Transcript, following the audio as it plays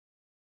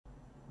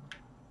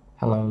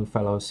Hello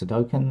fellow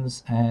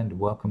Sudokans and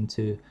welcome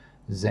to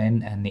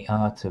Zen and the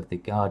Art of the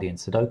Guardian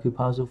Sudoku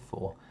puzzle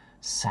for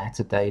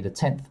Saturday the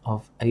 10th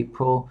of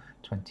April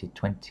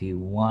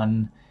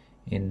 2021.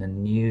 In the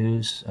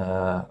news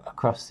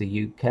across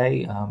the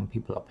UK,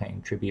 people are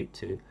paying tribute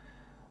to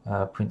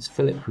Prince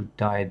Philip, who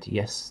died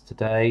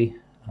yesterday.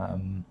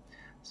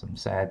 Some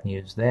sad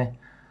news there.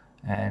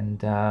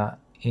 And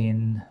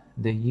in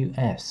the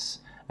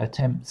US,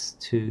 attempts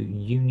to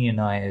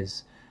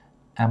unionize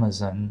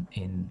Amazon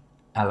in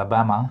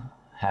Alabama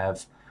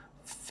have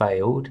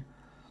failed.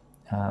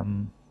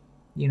 I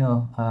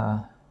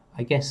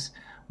guess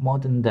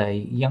modern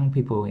day young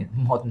people in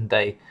modern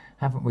day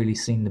haven't really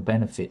seen the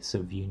benefits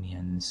of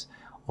unions,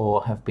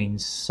 or have been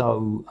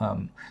so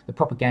the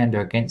propaganda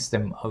against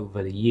them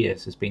over the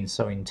years has been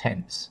so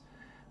intense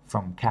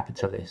from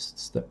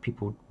capitalists that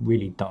people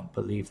really don't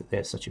believe that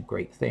they're such a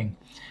great thing.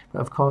 But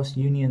of course,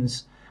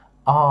 unions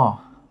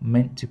are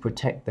meant to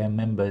protect their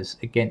members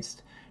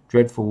against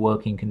dreadful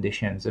working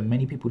conditions, and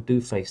many people do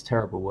face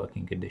terrible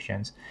working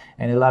conditions,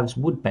 and their lives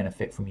would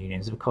benefit from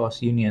unions. Of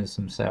course, unions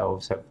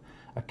themselves have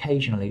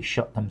occasionally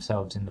shot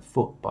themselves in the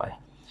foot by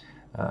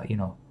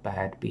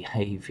bad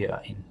behavior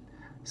in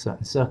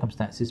certain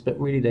circumstances, but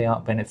really they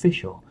aren't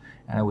beneficial,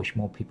 and I wish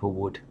more people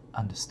would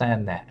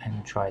understand that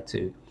and try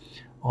to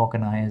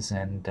organize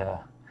and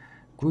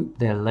group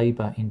their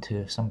labor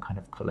into some kind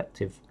of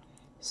collective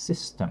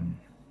system.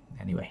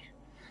 Anyway,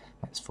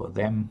 that's for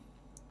them.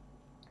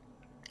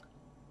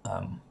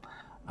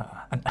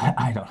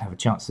 I don't have a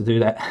chance to do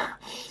that,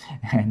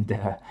 and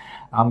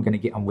I'm going to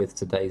get on with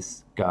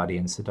today's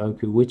Guardian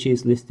Sudoku, which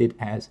is listed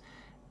as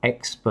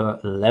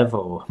expert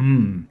level.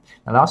 Now,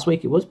 last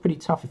week it was pretty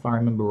tough, if I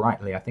remember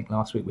rightly. I think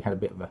last week we had a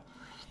bit of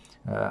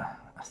a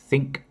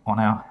think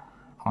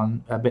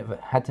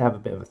had to have a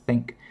bit of a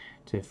think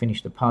to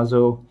finish the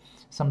puzzle.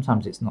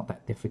 Sometimes it's not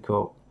that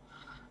difficult.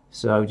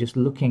 So just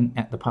looking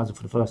at the puzzle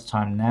for the first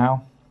time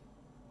now.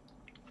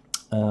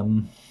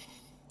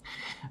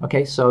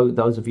 Okay, so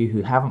those of you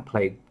who haven't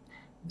played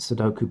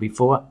Sudoku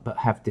before but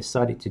have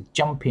decided to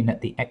jump in at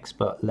the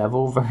expert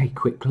level very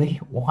quickly.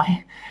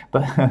 Why?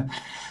 But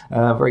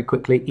very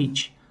quickly,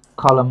 each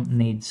column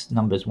needs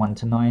numbers 1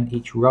 to 9.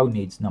 Each row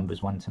needs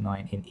numbers 1 to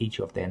 9 in each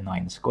of their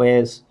 9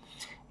 squares.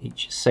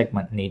 Each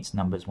segment needs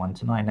numbers 1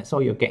 to 9. That's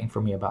all you're getting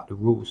from me about the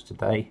rules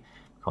today,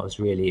 because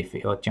really, if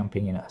you're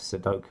jumping in at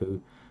Sudoku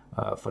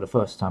for the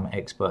first time at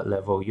expert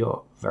level,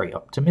 you're very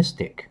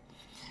optimistic.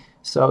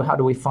 So how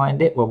do we find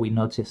it? Well, we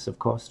notice, of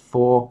course,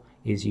 4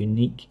 is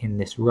unique in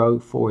this row,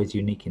 4 is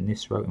unique in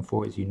this row, and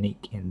 4 is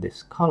unique in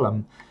this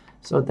column.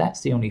 So that's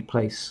the only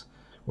place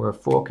where a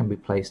 4 can be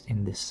placed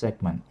in this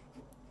segment.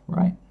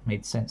 Right?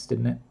 Made sense,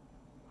 didn't it?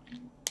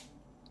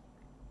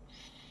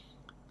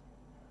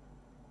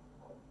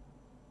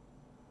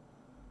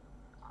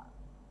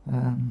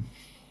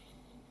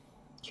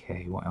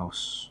 Okay, what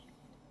else?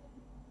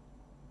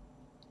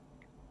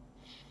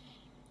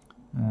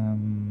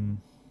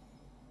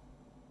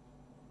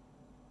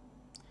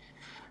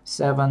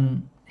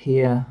 7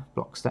 here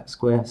blocks that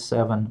square,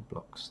 7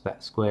 blocks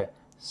that square,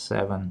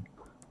 7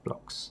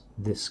 blocks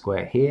this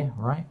square here,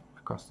 right,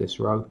 across this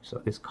row. So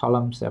this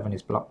column, 7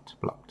 is blocked,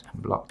 blocked,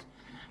 and blocked.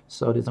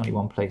 So there's only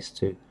one place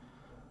to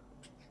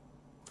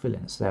fill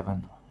in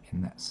 7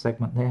 in that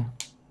segment there.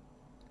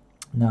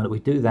 Now that we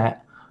do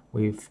that,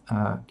 we've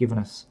given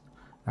us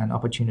an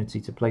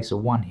opportunity to place a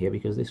 1 here,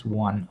 because this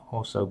 1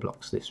 also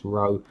blocks this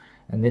row,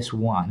 and this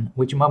 1,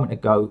 which a moment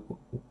ago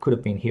could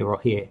have been here or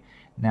here,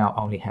 now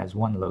only has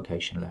one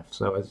location left.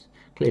 So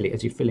clearly,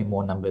 as you fill in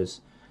more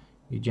numbers,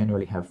 you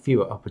generally have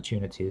fewer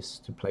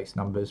opportunities to place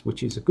numbers,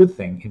 which is a good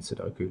thing in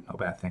Sudoku, not a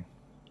bad thing,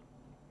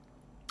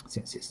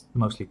 since it's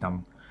mostly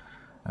done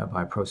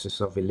by a process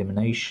of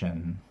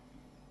elimination.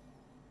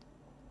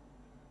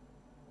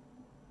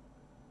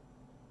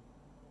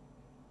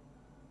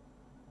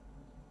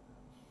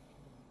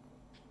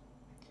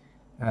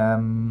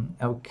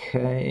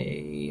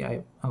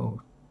 Okay, 2,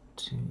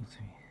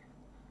 3.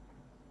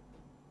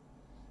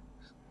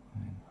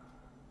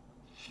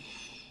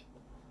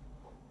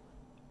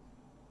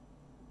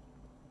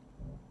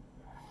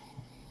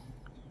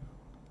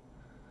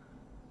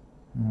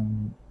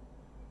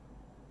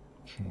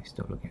 Okay,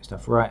 still looking at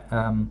stuff. Right,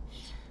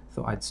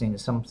 thought I'd seen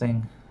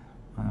something,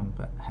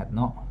 but had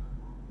not.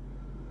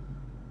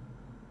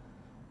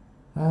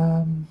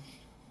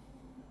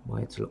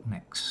 Where to look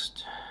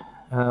next?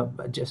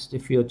 But just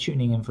if you're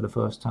tuning in for the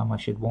first time, I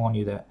should warn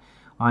you that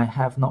I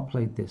have not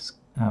played this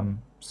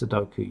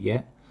Sudoku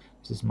yet.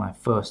 This is my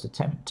first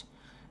attempt,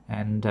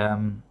 and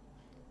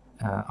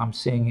I'm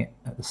seeing it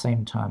at the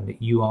same time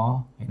that you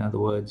are. In other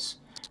words,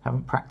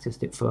 haven't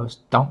practiced it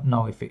first, don't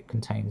know if it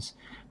contains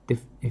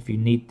if you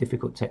need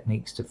difficult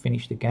techniques to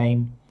finish the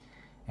game,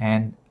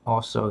 and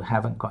also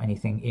haven't got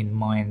anything in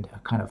mind, a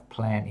kind of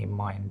plan in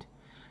mind,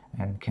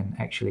 and can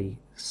actually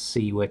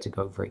see where to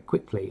go very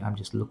quickly. I'm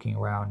just looking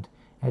around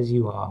as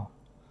you are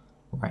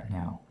right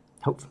now,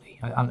 hopefully,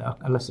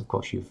 unless of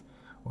course you've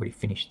already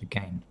finished the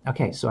game.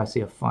 Okay, so I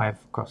see a 5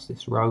 across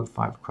this row,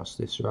 5 across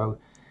this row,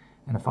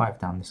 and a 5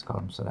 down this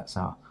column, so that's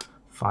our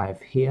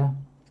 5 here.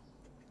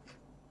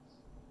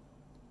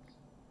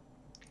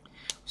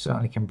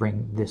 certainly can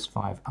bring this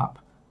 5 up,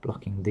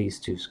 blocking these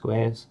 2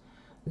 squares.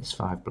 This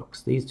 5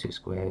 blocks these 2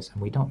 squares,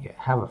 and we don't yet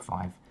have a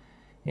 5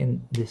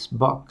 in this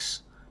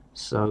box.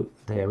 So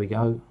there we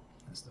go.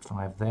 That's the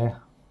 5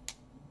 there.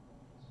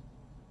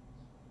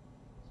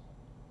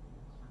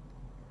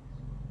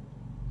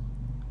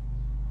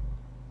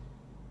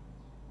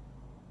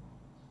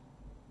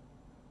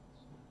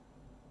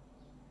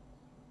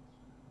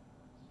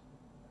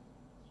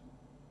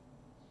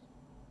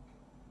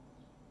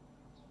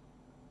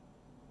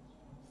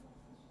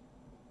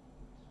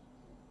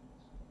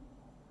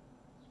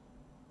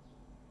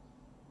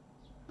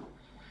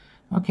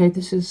 Okay,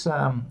 this is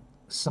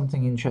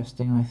something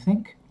interesting, I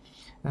think.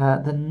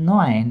 The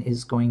 9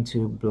 is going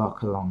to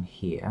block along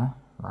here,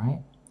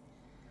 right?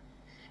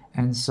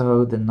 And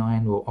so the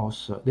 9 will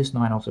also, this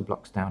 9 also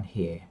blocks down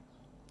here.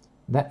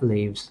 That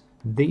leaves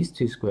these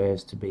 2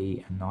 squares to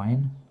be a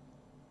 9,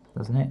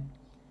 doesn't it?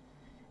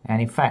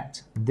 And in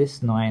fact,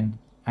 this 9,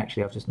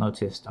 actually I've just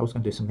noticed, I was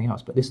going to do something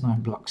else, but this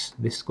 9 blocks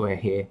this square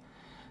here.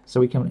 So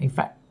we can, in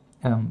fact,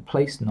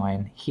 place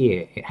 9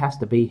 here. It has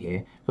to be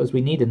here because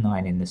we need a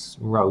 9 in this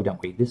row,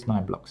 don't we? This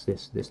 9 blocks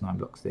this, this 9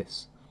 blocks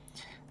this,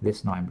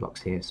 this 9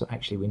 blocks here. So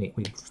actually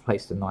we've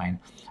placed a 9.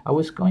 I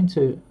was going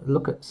to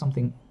look at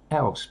something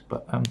else,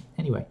 but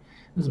anyway,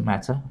 it doesn't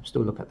matter.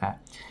 Still look at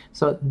that.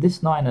 So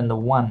this 9 and the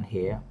 1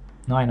 here,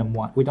 9 and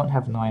 1, we don't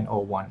have 9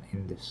 or 1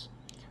 in this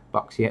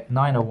box yet.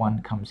 9 or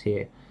 1 comes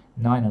here,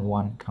 9 and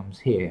 1 comes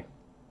here.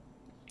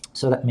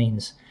 So that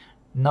means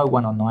no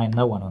 1 or 9,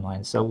 no 1 or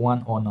 9. So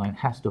 1 or 9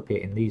 has to appear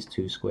in these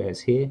 2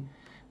 squares here.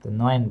 The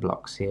 9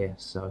 blocks here,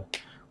 so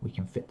we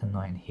can fit the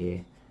 9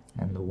 here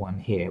and the 1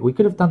 here. We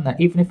could have done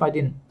that even if I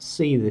didn't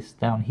see this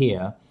down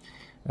here.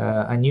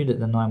 I knew that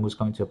the 9 was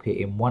going to appear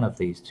in one of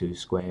these 2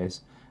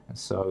 squares, and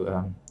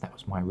so that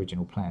was my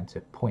original plan,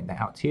 to point that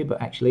out to you, but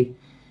actually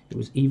it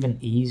was even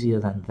easier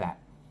than that.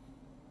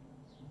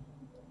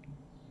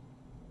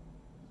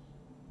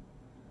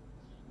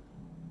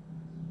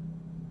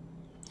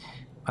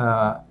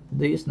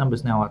 These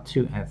numbers now are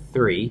 2 and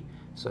 3,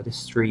 so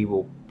this 3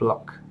 will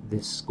block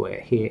this square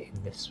here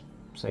in this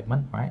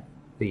segment, right?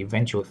 The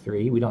eventual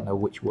 3, we don't know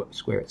which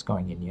square it's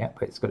going in yet,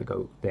 but it's got to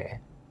go there,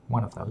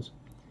 one of those.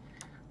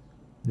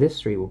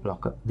 This 3 will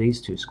block up these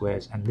 2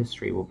 squares, and this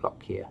 3 will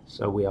block here.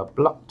 So we are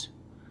blocked,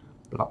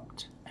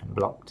 blocked, and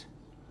blocked.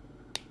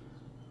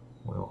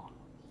 We'll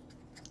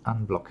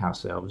unblock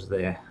ourselves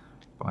there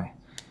by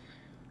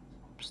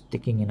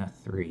sticking in a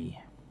 3.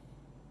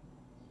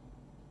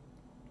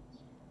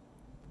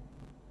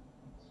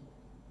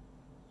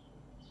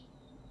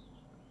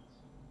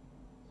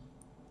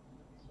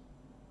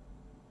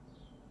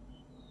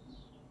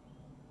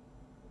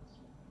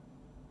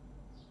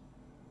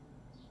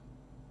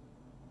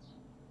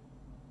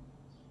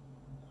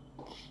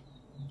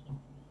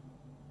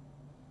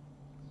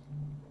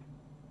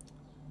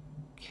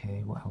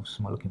 Okay, what else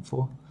am I looking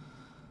for?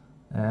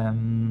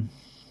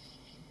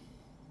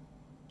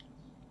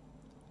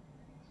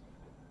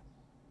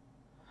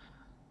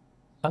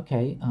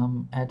 Okay,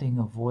 I'm adding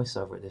a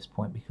voiceover at this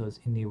point because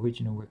in the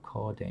original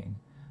recording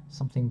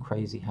something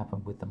crazy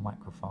happened with the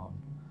microphone.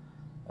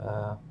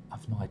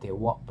 I've no idea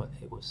what, but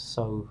it was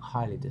so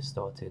highly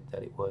distorted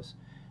that it was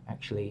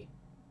actually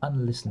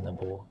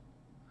unlistenable.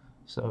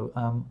 So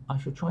I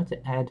should try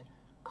to add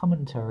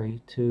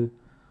commentary to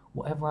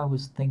whatever I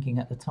was thinking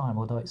at the time,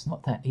 although it's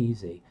not that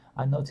easy.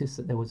 I noticed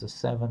that there was a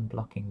 7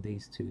 blocking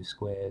these 2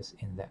 squares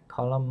in that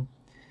column,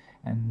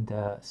 and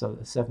so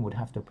a 7 would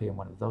have to appear in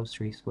one of those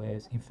 3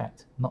 squares. In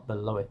fact, not the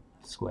lower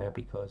square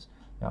because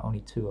there are only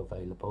 2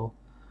 available,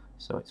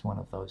 so it's one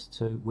of those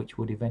 2, which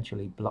would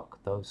eventually block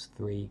those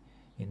 3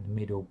 in the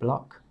middle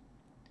block,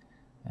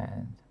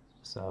 and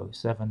so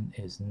 7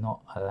 is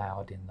not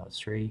allowed in those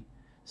 3.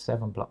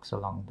 7 blocks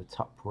along the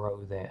top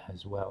row there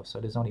as well, so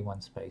there's only one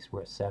space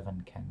where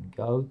 7 can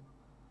go.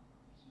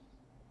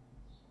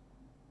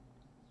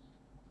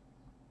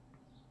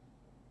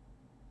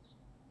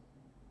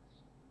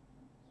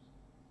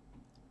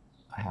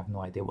 I have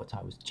no idea what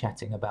I was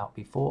chatting about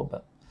before,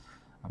 but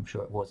I'm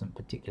sure it wasn't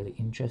particularly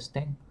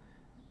interesting.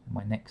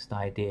 My next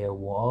idea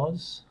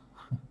was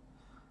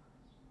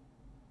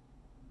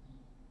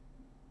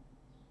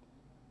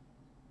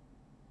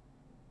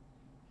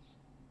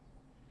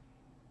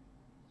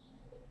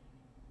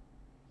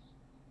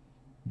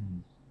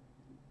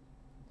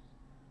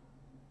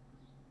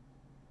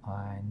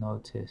I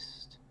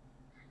noticed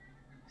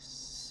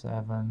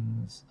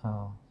 7s.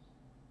 Oh,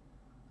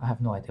 I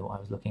have no idea what I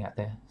was looking at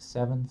there.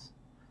 7s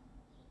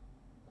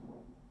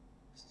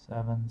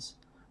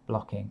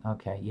blocking.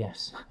 Okay,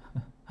 yes.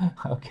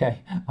 Okay,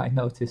 I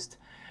noticed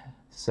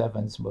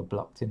 7s were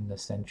blocked in the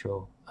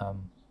central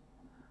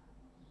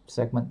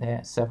segment there.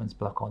 7s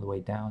block all the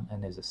way down,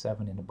 and there's a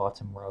 7 in the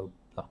bottom row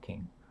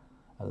blocking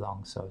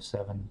along. So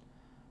 7,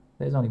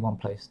 there's only one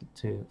place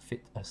to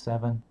fit a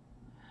 7.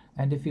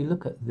 And if you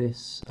look at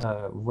this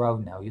row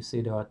now, you see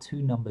there are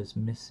 2 numbers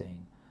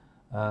missing,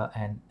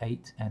 an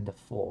 8 and a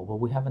 4. Well,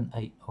 we have an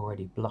 8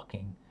 already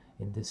blocking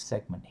in this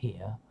segment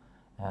here,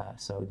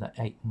 so the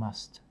 8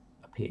 must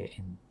appear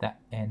in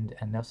that end,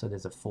 and also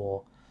there's a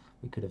 4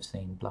 we could have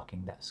seen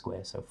blocking that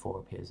square, so 4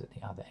 appears at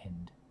the other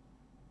end.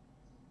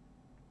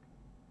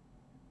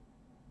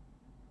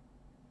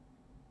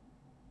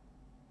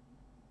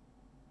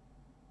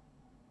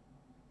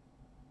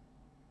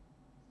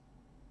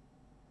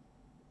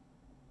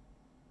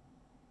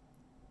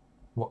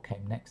 What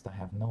came next, I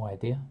have no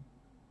idea.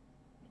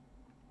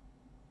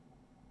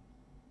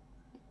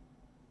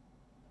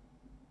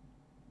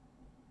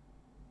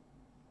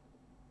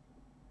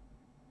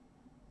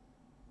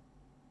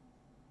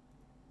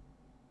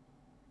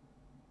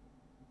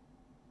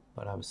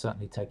 But I was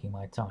certainly taking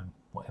my time,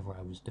 whatever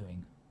I was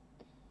doing.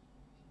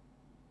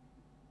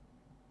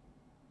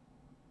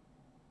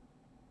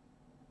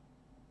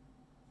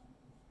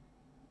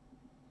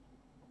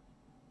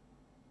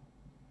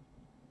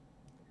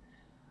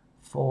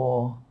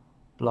 Four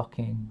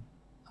blocking,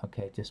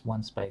 okay, just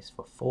one space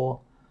for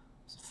 4.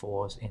 So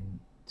 4's in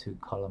 2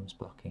 columns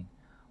blocking.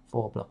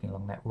 4 blocking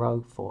along that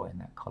row, 4 in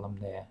that column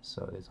there,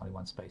 so there's only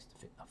one space to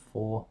fit a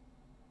 4.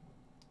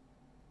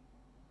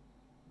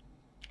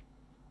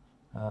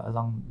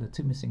 Along the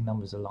 2 missing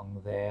numbers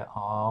along there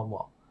are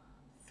what?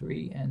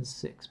 3 and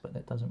 6, but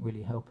that doesn't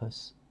really help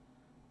us,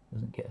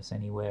 doesn't get us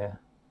anywhere.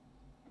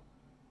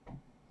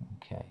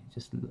 Okay,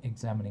 just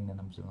examining the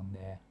numbers along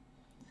there,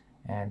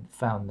 and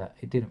found that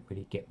it didn't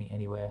really get me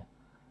anywhere,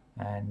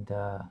 and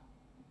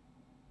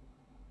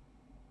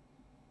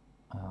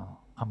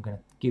I'm going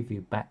to give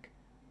you back.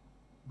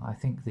 I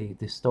think the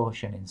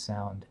distortion in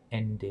sound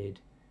ended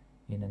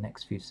in the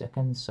next few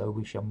seconds, so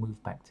we shall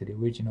move back to the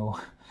original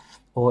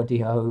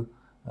audio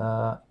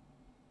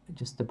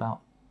just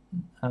about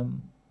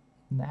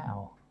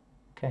now.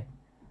 Okay,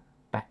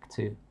 back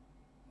to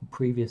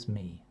previous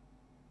me.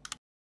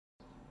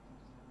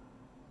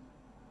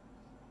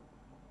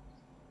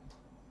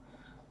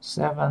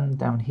 7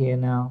 down here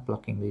now,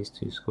 blocking these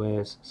 2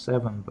 squares.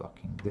 7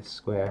 blocking this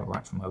square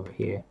right from over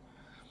here.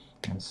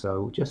 And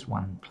so just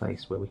one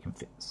place where we can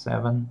fit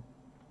 7.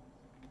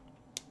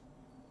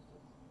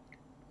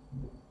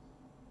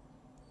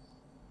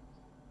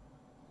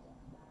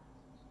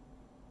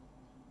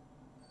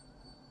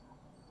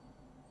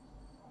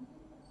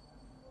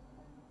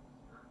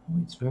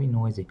 Oh, it's very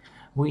noisy.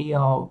 We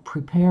are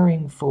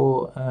preparing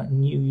for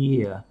New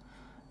Year.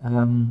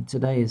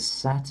 Today is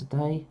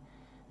Saturday,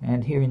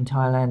 and here in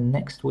Thailand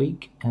next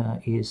week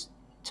is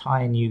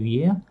Thai New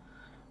Year,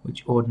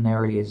 which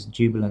ordinarily is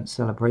jubilant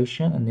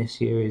celebration, and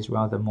this year is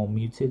rather more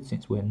muted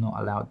since we're not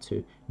allowed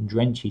to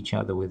drench each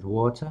other with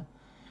water.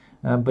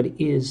 But it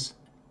is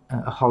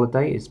a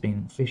holiday. It's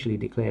been officially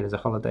declared as a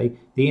holiday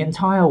the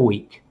entire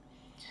week,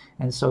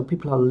 and so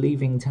people are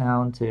leaving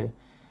town,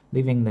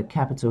 leaving the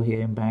capital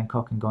here in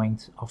Bangkok and going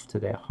off to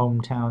their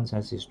hometowns,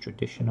 as is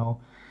traditional,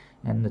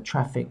 and the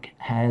traffic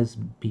has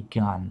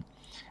begun.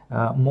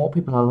 More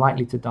people are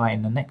likely to die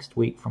in the next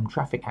week from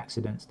traffic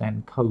accidents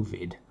than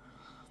COVID.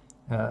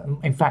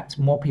 In fact,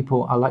 more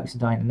people are likely to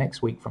die in the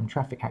next week from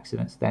traffic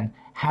accidents than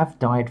have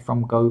died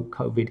from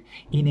COVID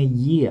in a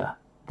year.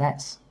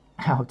 That's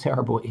how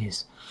terrible it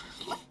is.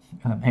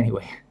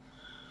 Anyway.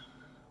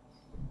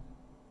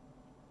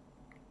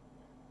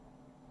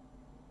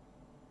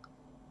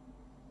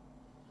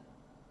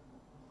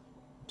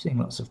 I'm seeing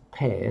lots of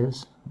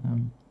pairs.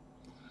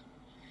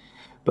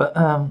 But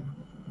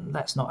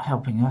that's not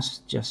helping us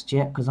just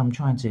yet, because I'm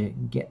trying to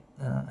get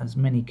as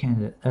many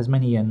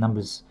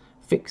numbers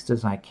fixed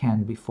as I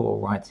can before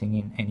writing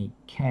in any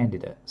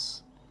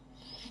candidates.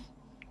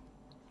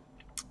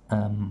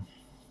 I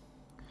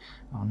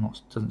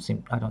don't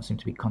seem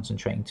to be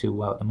concentrating too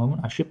well at the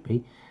moment. I should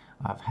be.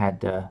 I've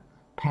had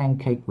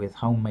pancake with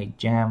homemade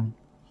jam,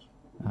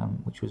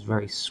 which was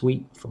very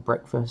sweet for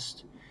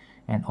breakfast,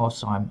 and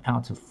also I'm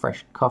out of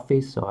fresh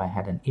coffee, so I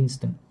had an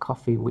instant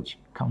coffee which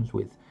comes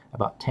with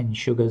about 10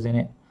 sugars in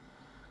it,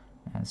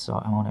 and so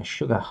I'm on a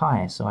sugar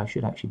high, so I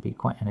should actually be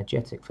quite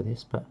energetic for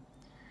this, but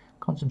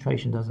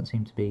concentration doesn't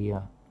seem to be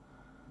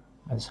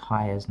as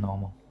high as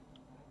normal.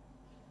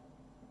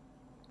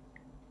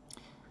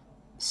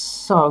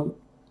 So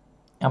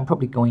I'm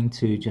probably going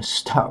to just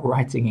start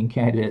writing in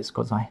candidates,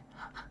 because I'm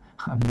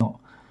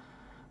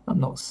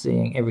not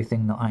seeing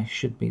everything that I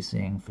should be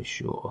seeing for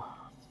sure.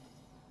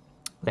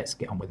 Let's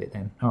get on with it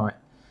then. All right,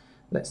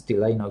 let's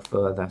delay no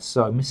further.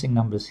 So missing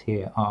numbers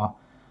here are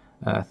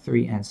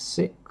 3 and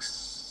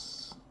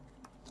 6.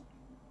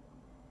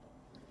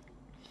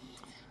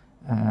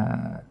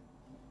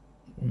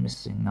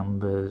 Missing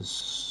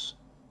numbers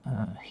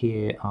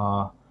here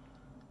are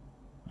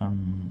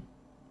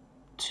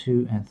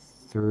 2 and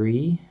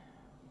 3.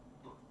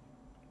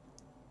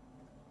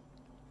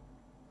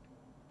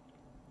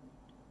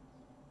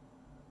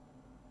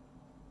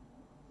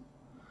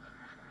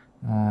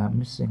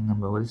 Missing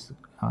number, what is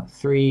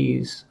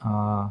 3s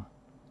are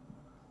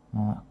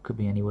could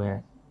be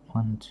anywhere.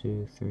 1,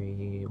 2,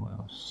 3,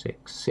 well,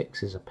 6.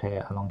 6 is a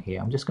pair along here.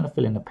 I'm just going to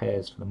fill in the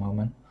pairs for the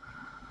moment.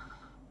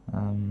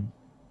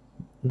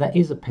 That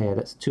is a pair,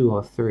 that's 2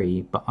 or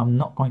 3, but I'm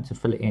not going to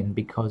fill it in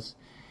because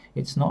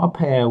it's not a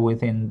pair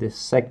within this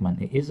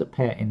segment. It is a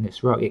pair in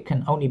this row. It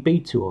can only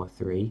be 2 or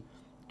 3,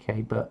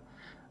 okay, but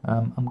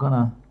I'm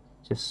gonna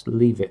just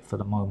leave it for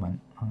the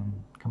moment.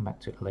 Come back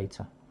to it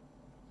later.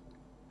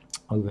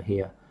 Over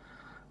here,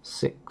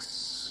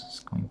 6 is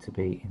going to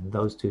be in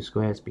those two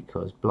squares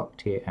because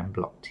blocked here and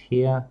blocked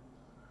here.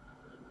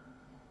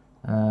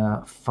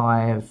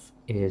 5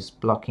 is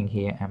blocking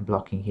here and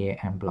blocking here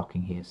and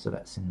blocking here, so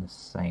that's in the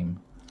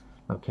same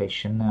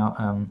location.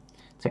 Now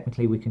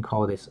technically we can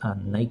call this a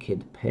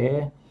naked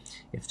pair.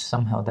 If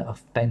somehow that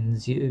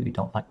offends you, you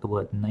don't like the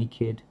word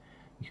naked,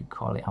 you could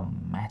call it a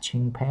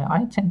matching pair.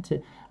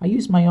 I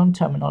use my own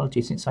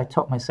terminology since I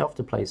taught myself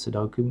to play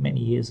Sudoku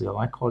many years ago.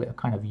 I call it a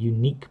kind of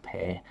unique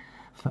pair.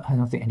 I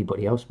don't think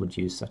anybody else would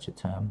use such a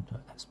term,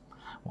 but that's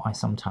what I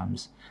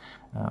sometimes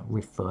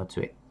refer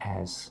to it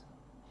as.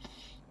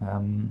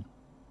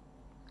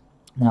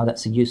 Now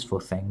that's a useful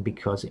thing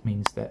because it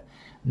means that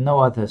no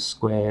other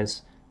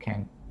squares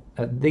can,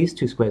 these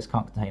two squares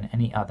can't contain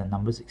any other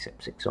numbers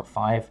except 6 or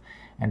 5,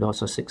 and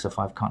also 6 or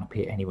 5 can't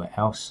appear anywhere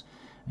else.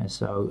 And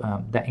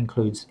so that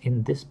includes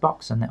in this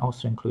box, and that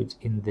also includes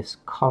in this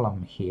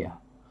column here.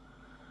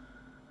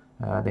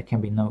 There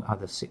can be no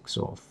other 6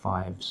 or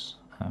 5s.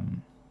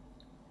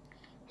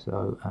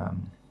 So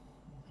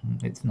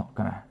it's not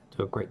going to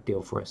do a great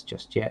deal for us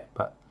just yet,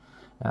 but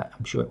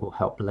I'm sure it will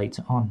help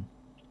later on.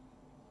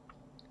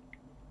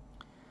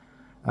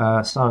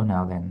 So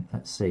now then,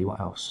 let's see what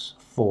else.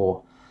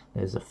 4.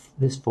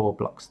 This 4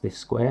 blocks this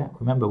square.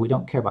 Remember, we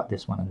don't care about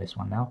this one and this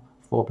one now.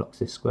 4 blocks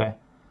this square,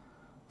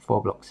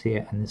 4 blocks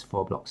here, and this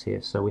 4 blocks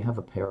here. So we have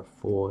a pair of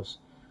 4s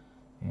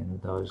in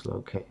those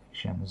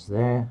locations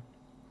there.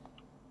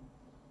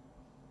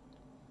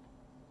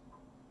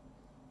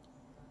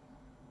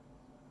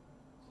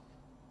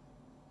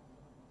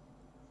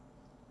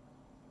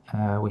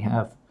 We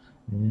have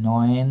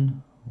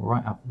 9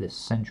 right up this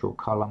central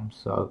column,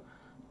 so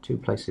 2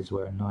 places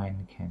where a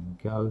 9 can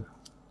go.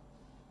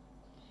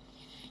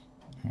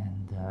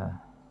 And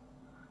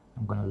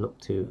I'm going to look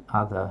to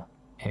other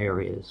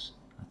areas.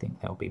 I think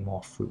they'll be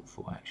more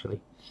fruitful actually.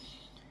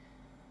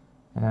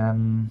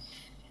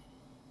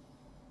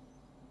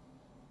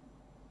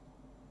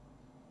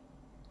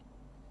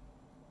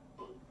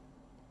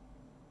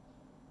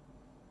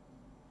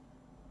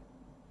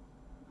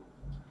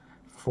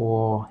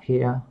 4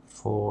 here,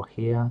 4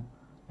 here,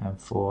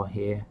 and 4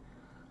 here.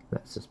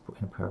 Let's just put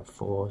in a pair of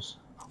 4s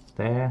up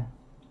there.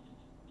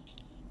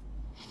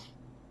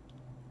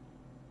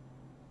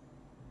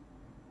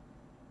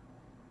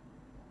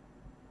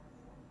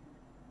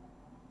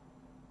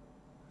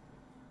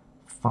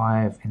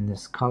 Five in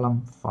this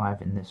column,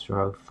 5 in this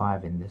row,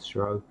 5 in this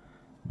row,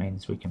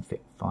 means we can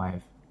fit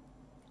 5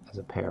 as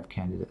a pair of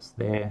candidates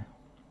there.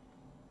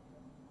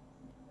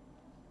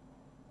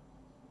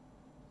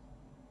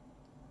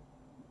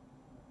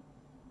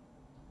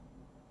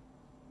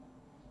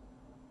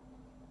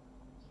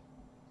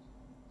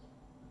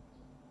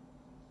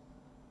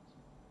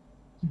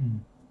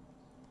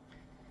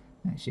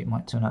 Actually, it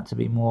might turn out to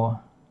be more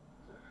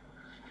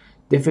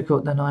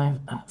difficult than I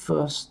at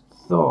first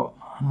thought.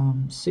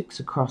 6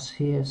 across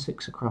here,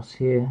 6 across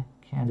here,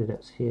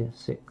 candidates here,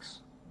 6.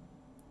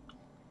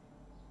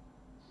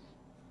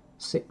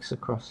 6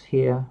 across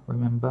here,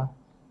 remember,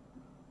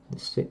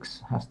 this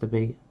 6 has to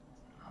be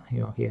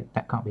here or here,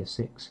 that can't be a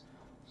 6,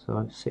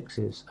 so 6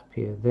 is up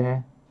here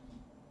there.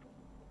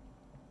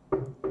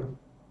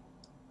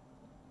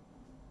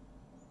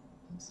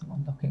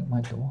 Someone knocking at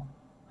my door.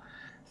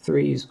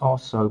 3 is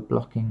also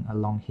blocking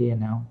along here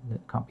now,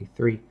 that can't be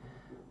 3,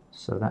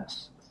 so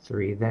that's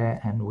 3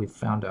 there, and we've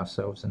found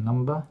ourselves a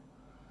number.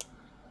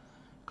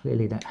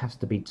 Clearly that has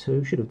to be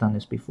 2. Should have done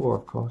this before,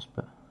 of course,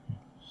 but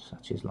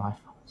such is life.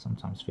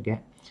 Sometimes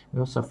forget. We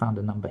also found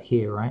a number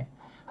here, right?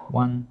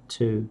 1,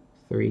 2,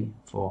 3,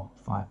 4,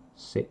 5,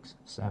 6,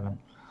 7.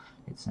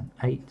 It's an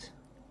 8.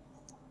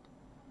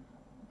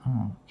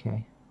 Oh,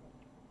 okay.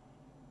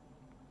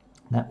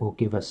 That will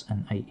give us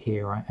an 8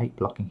 here, right? 8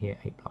 blocking here,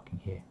 8 blocking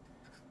here.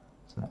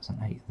 So that's an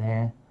 8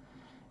 there.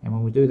 And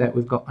when we do that,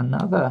 we've got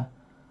another,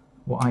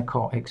 what I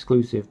call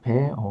exclusive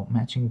pair, or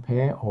matching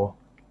pair, or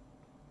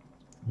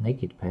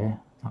naked pair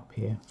up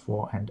here,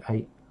 4 and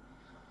 8.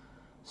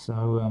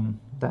 So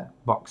that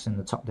box in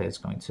the top there is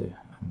going to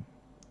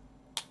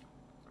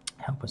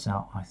help us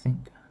out, I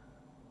think.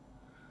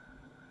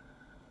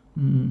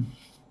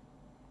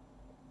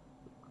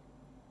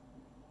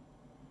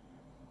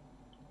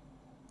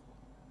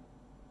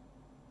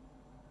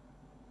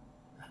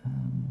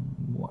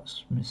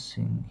 What's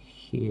missing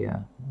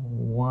here?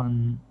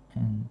 1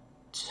 and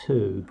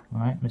 2,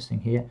 right?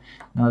 Missing here.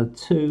 Now the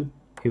 2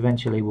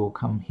 eventually will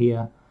come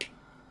here.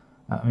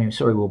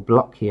 Will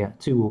block here.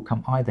 2 will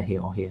come either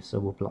here or here, so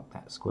we'll block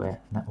that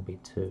square, and that will be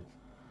 2.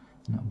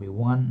 And that will be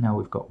 1. Now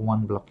we've got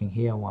 1 blocking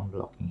here, 1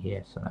 blocking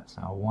here, so that's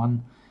our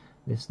 1.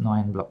 This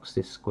 9 blocks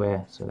this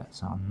square, so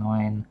that's our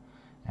 9.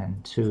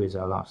 And 2 is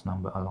our last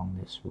number along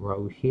this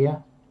row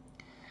here.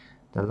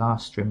 The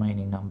last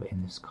remaining number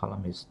in this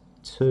column is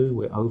 2.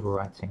 We're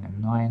overwriting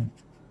a 9.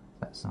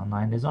 That's our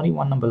 9. There's only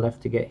one number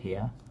left to get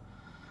here.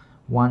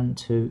 1,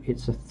 2,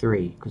 it's a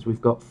 3, because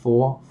we've got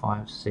 4,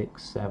 5,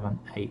 6, 7,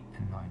 8,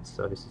 and 9.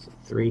 So this is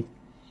a 3.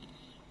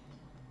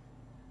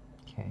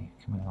 Okay,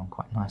 coming along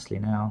quite nicely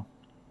now.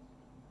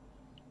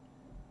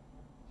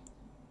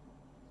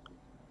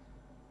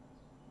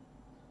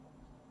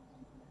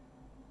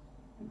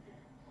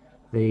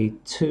 The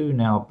 2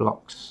 now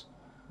blocks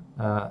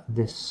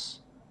this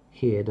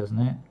here, doesn't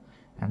it?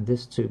 And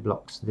this 2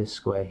 blocks this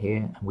square here,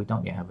 and we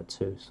don't yet have a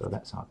 2, so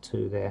that's our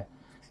 2 there.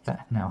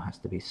 That now has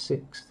to be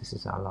 6. This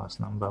is our last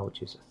number,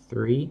 which is a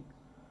 3.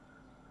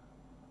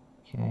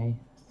 Okay,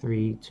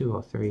 3, 2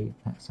 or 3,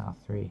 that's our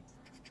 3.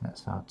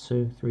 That's our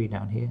 2, 3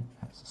 down here,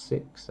 that's a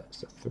 6,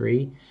 that's a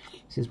 3.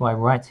 This is why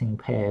writing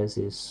pairs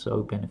is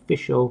so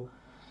beneficial,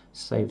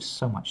 saves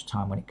so much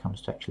time when it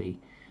comes to actually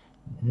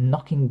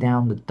knocking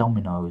down the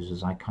dominoes,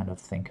 as I kind of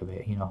think of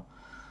it, you know.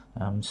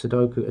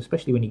 Sudoku,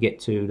 especially when you get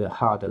to the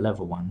harder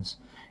level ones,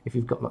 if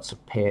you've got lots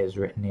of pairs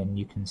written in,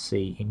 you can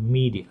see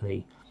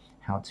immediately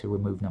how to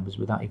remove numbers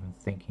without even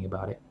thinking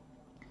about it.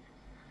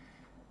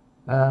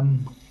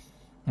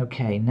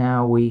 Okay,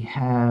 now we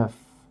have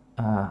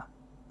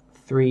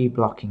 3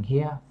 blocking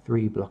here,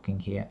 3 blocking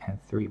here,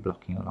 and 3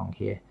 blocking along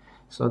here.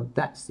 So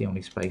that's the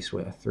only space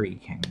where a 3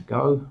 can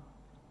go.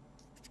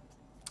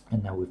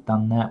 And now we've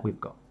done that,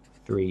 we've got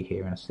 3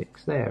 here and a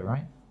 6 there,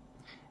 right?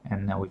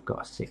 And now we've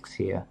got a 6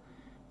 here,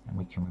 and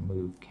we can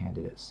remove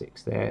candidate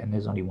 6 there, and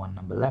there's only one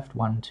number left.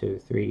 1, 2,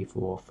 3,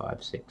 4,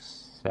 5,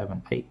 6,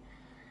 7, 8.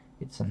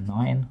 It's a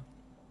 9.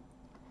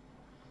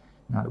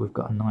 Now that we've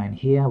got a 9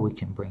 here, we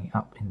can bring it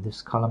up in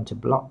this column to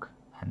block,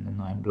 and the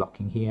 9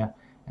 blocking here,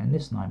 and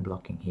this 9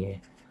 blocking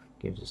here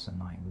gives us a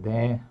 9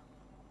 there.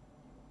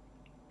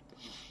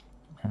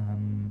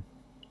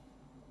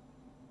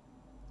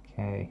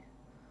 Okay.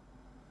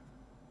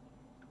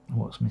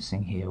 What's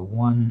missing here?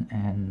 1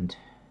 and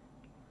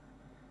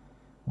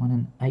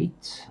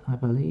 8, I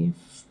believe.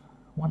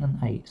 1 and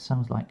 8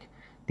 sounds like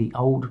the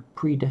old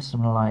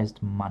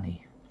pre-decimalized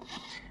money.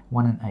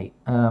 1 and 8.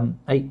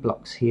 8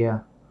 blocks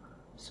here,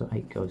 so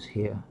 8 goes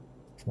here,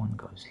 1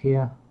 goes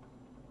here.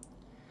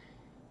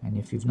 And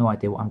if you've no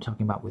idea what I'm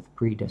talking about with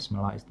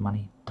pre-decimalized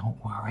money,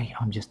 don't worry,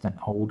 I'm just an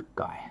old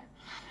guy.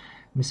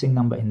 Missing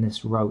number in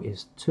this row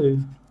is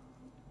 2.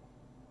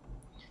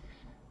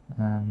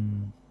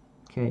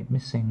 Okay,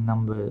 missing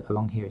number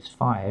along here is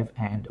 5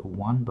 and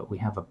 1, but we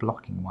have a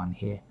blocking 1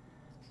 here.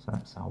 So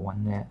that's our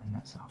 1 there, and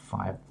that's our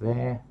 5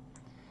 there.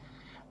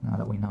 Now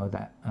that we know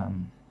that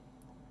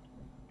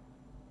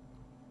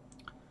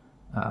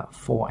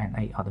 4 and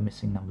 8 are the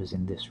missing numbers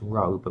in this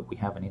row, but we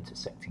have an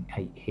intersecting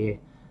 8 here.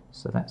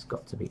 So that's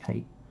got to be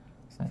 8,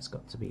 that's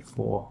got to be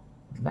 4,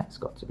 and that's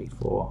got to be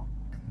 4,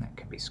 and that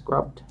can be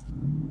scrubbed.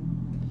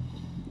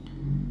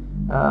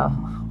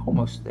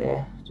 Almost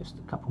there, just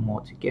a couple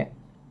more to get.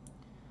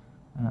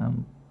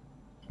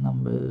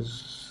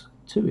 Numbers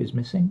 2 is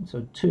missing,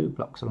 so 2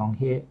 blocks along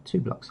here,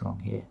 2 blocks along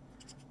here,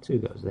 2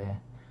 goes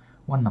there,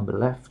 1 number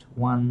left,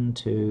 1,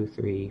 2,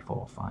 3,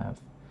 4, 5,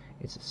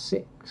 it's a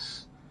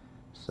 6,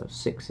 so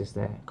 6 is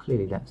there,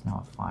 clearly that's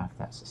now a 5,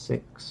 that's a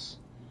 6,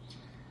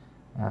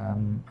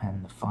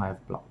 and the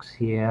 5 blocks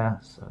here,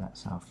 so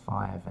that's our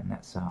 5 and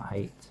that's our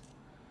 8.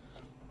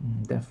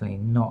 Definitely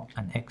not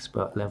an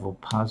expert level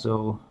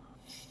puzzle.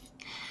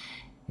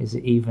 Is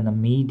it even a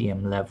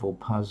medium level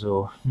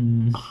puzzle?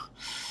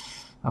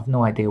 I've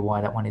no idea why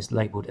that one is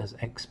labelled as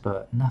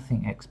expert.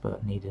 Nothing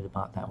expert needed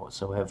about that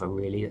whatsoever,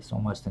 really. It's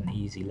almost an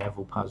easy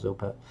level puzzle,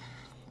 but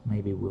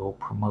maybe we'll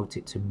promote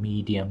it to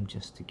medium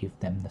just to give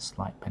them the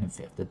slight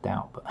benefit of the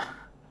doubt. But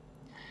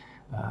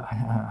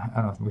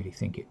I don't really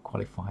think it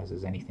qualifies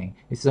as anything.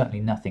 It's certainly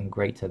nothing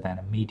greater than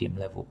a medium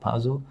level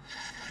puzzle.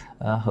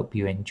 I hope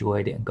you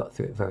enjoyed it and got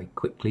through it very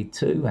quickly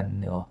too,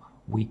 and your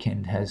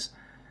weekend has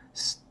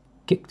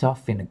kicked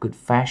off in a good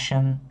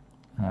fashion.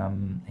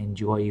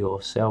 Enjoy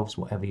yourselves,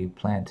 whatever you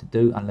plan to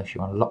do, unless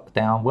you're on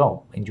lockdown.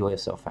 Well, enjoy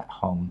yourself at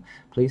home.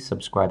 Please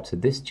subscribe to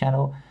this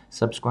channel,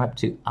 subscribe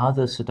to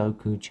other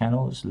Sudoku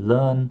channels,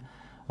 learn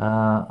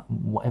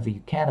whatever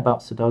you can about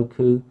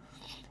Sudoku,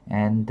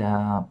 and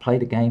play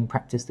the game,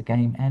 practice the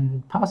game,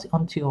 and pass it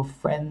on to your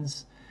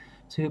friends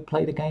to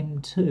play the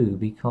game too,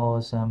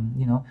 because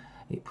you know,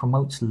 it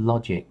promotes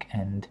logic,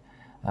 and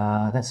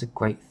that's a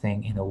great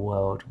thing in a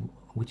world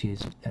which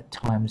is at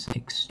times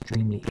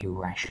extremely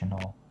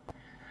irrational.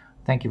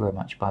 Thank you very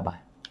much. Bye bye.